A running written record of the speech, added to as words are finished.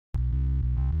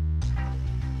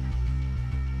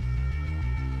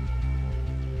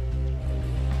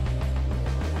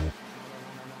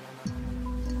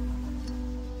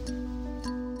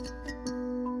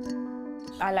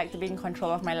I like to be in control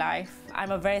of my life.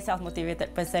 I'm a very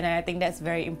self-motivated person, and I think that's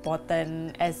very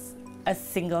important as a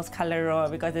singles colour rower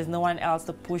because there's no one else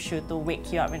to push you, to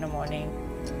wake you up in the morning.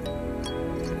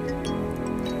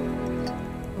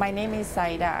 My name is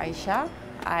Saiyidah Aisyah.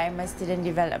 I'm a student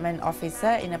development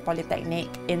officer in a polytechnic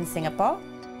in Singapore.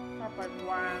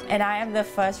 And I am the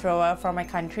first rower from my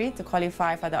country to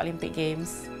qualify for the Olympic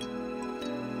Games.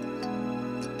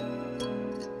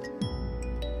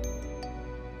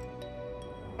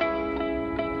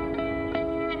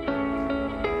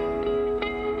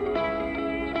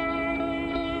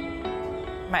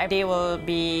 My day will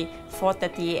be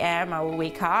 4:30 a.m. I will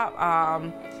wake up.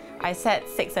 I set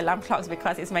 6 alarm clocks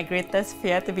because it's my greatest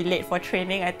fear to be late for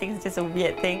training. I think it's just a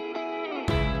weird thing.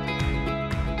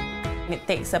 It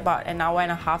takes about an hour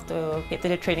and a half to get to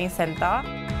the training center.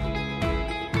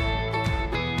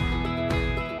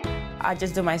 I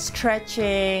just do my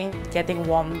stretching, getting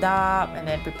warmed up, and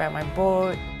then prepare my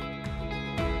boat.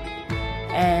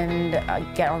 And I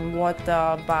get on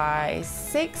water by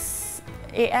 6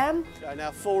 a.m. Okay,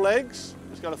 now 4 legs.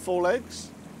 Let's go to 4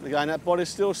 legs. Again, that body's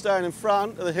still staying in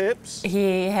front of the hips.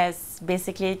 He has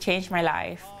basically changed my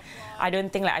life. I don't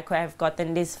think I could have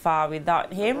gotten this far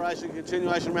without him.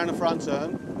 Continuation around the front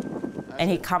turn.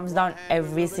 And he comes down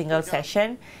every single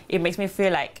session. It makes me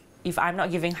feel like if I'm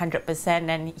not giving 100%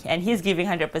 and he's giving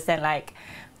 100%, like,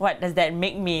 what does that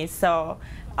make me? So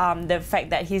the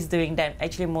fact that he's doing that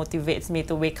actually motivates me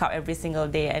to wake up every single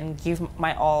day and give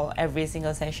my all every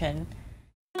single session.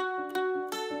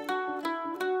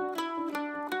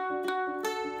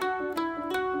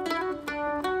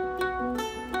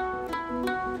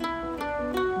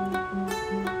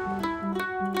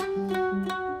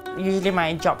 Usually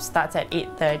my job starts at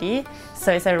 8:30,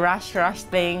 so it's a rush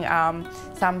thing.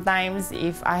 Sometimes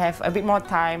if I have a bit more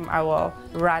time, I will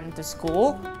run to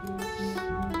school.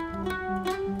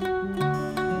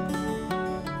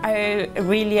 I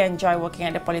really enjoy working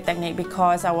at the Polytechnic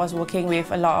because I was working with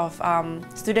a lot of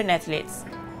student athletes.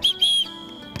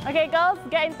 Okay, girls,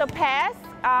 get into pairs.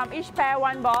 Each pair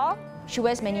 1 ball. She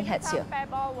wears many hats here. Pair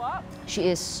ball work. She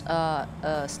is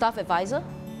a staff advisor.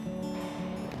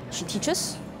 She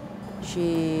teaches.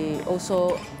 She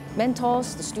also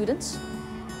mentors the students.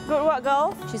 Good work,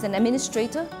 girls. She's an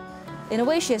administrator. In a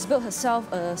way, she has built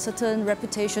herself a certain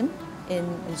reputation in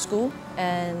school,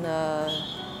 and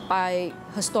by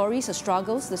her stories, her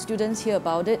struggles, the students hear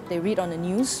about it, they read on the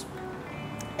news,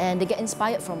 and they get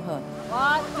inspired from her.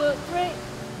 1, 2,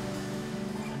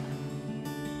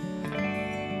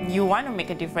 3. You want to make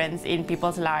a difference in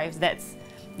people's lives.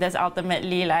 That's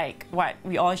ultimately like what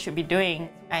we all should be doing.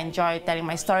 I enjoy telling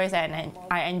my stories, and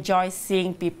I enjoy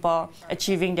seeing people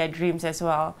achieving their dreams as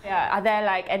well. Yeah. Are there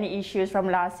like any issues from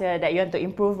last year that you want to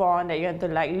improve on, that you want to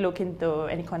like look into?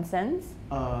 Any concerns?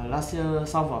 Last year,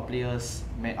 some of our players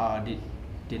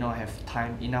did not have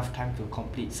enough time to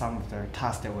complete some of the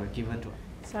tasks that were given to us.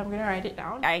 So I'm going to write it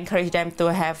down. I encourage them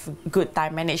to have good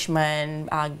time management,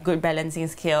 good balancing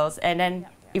skills, and then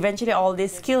eventually all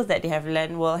these skills that they have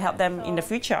learned will help them in the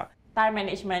future. Time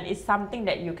management is something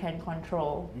that you can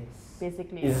control,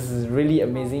 basically. It's really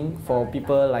amazing for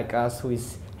people like us who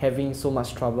is having so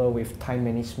much trouble with time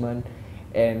management,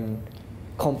 and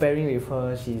comparing with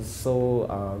her, she's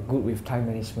so good with time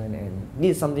management, and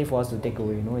this is something for us to take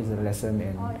away, it's a lesson,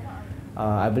 and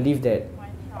I believe that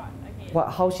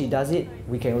how she does it,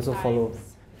 we can also follow.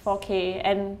 4K,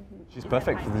 and she's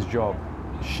perfect for this job.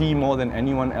 She, more than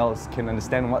anyone else, can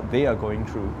understand what they are going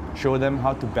through, show them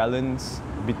how to balance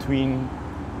between,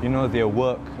 their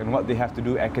work and what they have to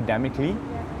do academically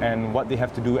and what they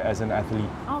have to do as an athlete.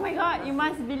 Oh my God, you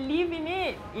must believe in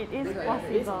it. It is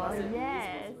possible,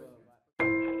 yes.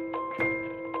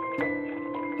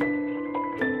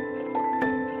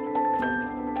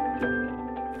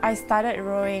 I started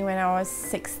rowing when I was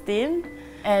 16,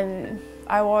 and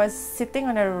I was sitting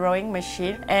on a rowing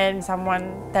machine and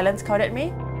someone talent scouted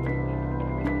me.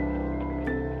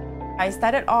 I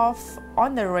started off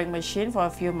on the rowing machine for a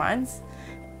few months,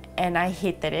 and I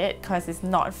hated it because it's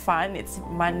not fun, it's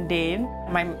mundane.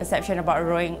 My perception about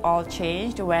rowing all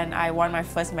changed when I won my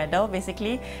first medal,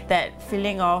 basically. That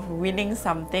feeling of winning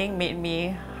something made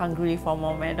me hungry for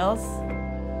more medals.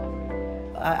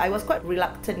 I was quite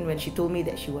reluctant when she told me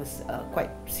that she was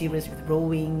quite serious with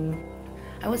rowing.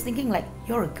 I was thinking, like,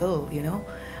 you're a girl,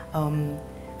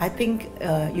 I think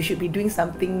you should be doing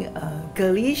something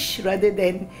girlish rather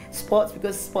than sports,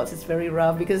 because sports is very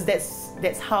rough, because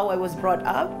that's how I was brought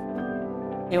up.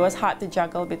 It was hard to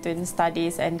juggle between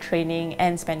studies and training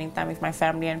and spending time with my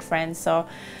family and friends, so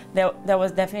there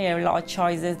was definitely a lot of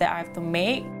choices that I have to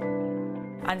make.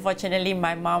 Unfortunately,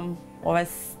 my mom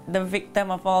was the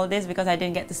victim of all this because I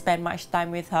didn't get to spend much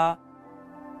time with her.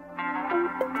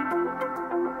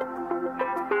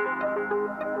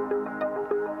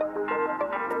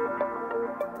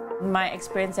 My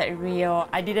experience at Rio,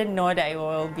 I didn't know that it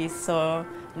will be so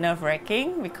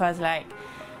nerve-wracking because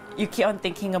you keep on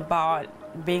thinking about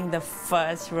being the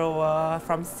first rower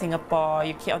from Singapore.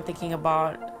 You keep on thinking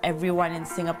about everyone in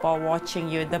Singapore watching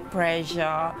you, the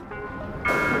pressure.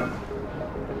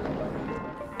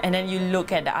 And then you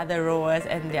look at the other rowers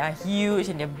and they are huge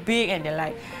and they're big and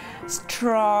they're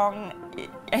strong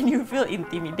and you feel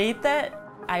intimidated.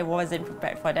 I wasn't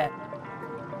prepared for that.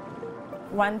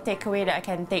 One takeaway that I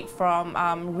can take from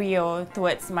Rio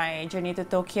towards my journey to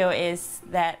Tokyo is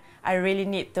that I really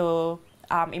need to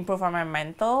improve on my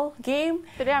mental game.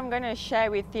 Today I'm going to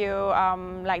share with you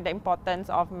the importance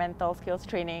of mental skills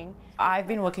training. I've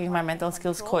been working with my mental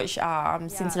skills coach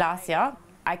since last year.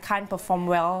 I can't perform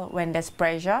well when there's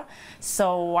pressure.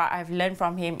 So what I've learned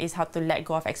from him is how to let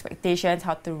go of expectations,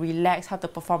 how to relax, how to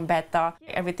perform better.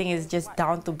 Everything is just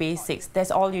down to basics.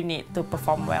 That's all you need to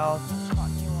perform well.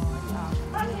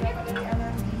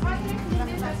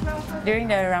 During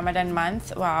the Ramadan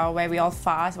month, where we all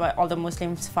fast, where all the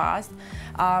Muslims fast,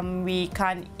 we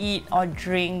can't eat or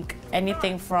drink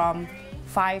anything from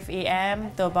 5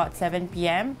 a.m. to about 7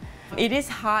 p.m. It is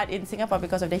hard in Singapore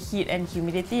because of the heat and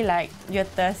humidity, you're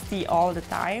thirsty all the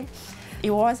time.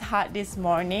 It was hard this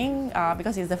morning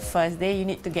because it's the first day, you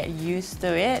need to get used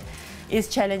to it. It's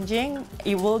challenging,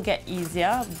 it will get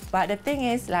easier, but the thing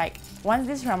is once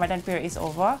this Ramadan period is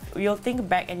over, you'll think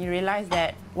back and you realize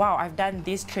that, wow, I've done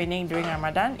this training during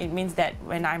Ramadan. It means that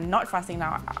when I'm not fasting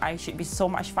now, I should be so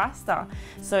much faster.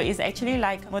 So it's actually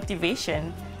like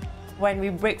motivation. When we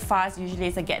break fast, usually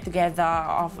it's a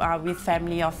get-together with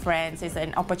family or friends. It's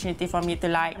an opportunity for me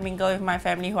to mingle with my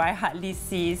family who I hardly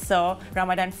see. So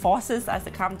Ramadan forces us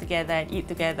to come together and eat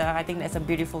together. I think that's a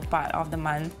beautiful part of the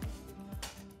month.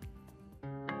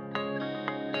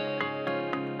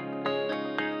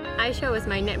 Aisyah was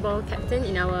my netball captain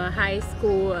in our high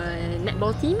school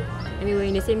netball team, and we were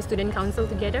in the same student council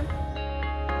together.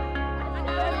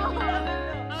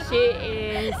 She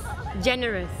is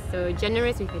generous, so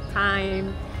generous with her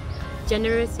time,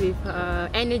 generous with her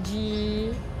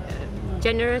energy,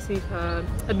 generous with her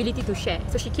ability to share.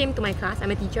 So she came to my class,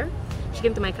 I'm a teacher, she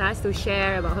came to my class to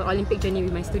share about her Olympic journey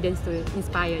with my students to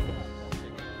inspire them.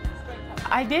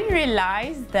 I didn't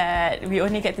realize that we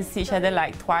only get to see each other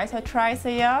twice or thrice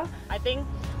a year. I think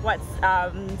what's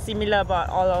similar about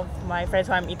all of my friends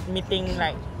who I'm meeting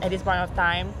at this point of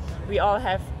time, we all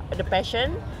have the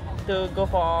passion to go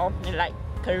for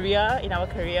career in our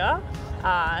career.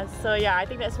 So yeah, I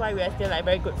think that's why we are still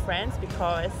very good friends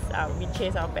because we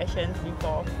chase our passions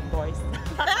before boys.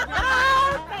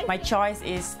 My choice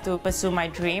is to pursue my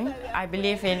dream. I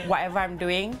believe in whatever I'm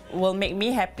doing will make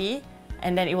me happy,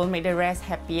 and then it will make the rest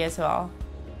happy as well.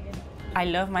 I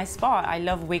love my sport. I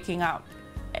love waking up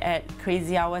at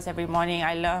crazy hours every morning.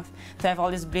 I love to have all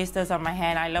these blisters on my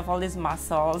hand. I love all these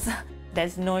muscles.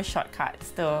 There's no shortcuts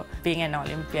to being an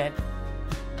Olympian.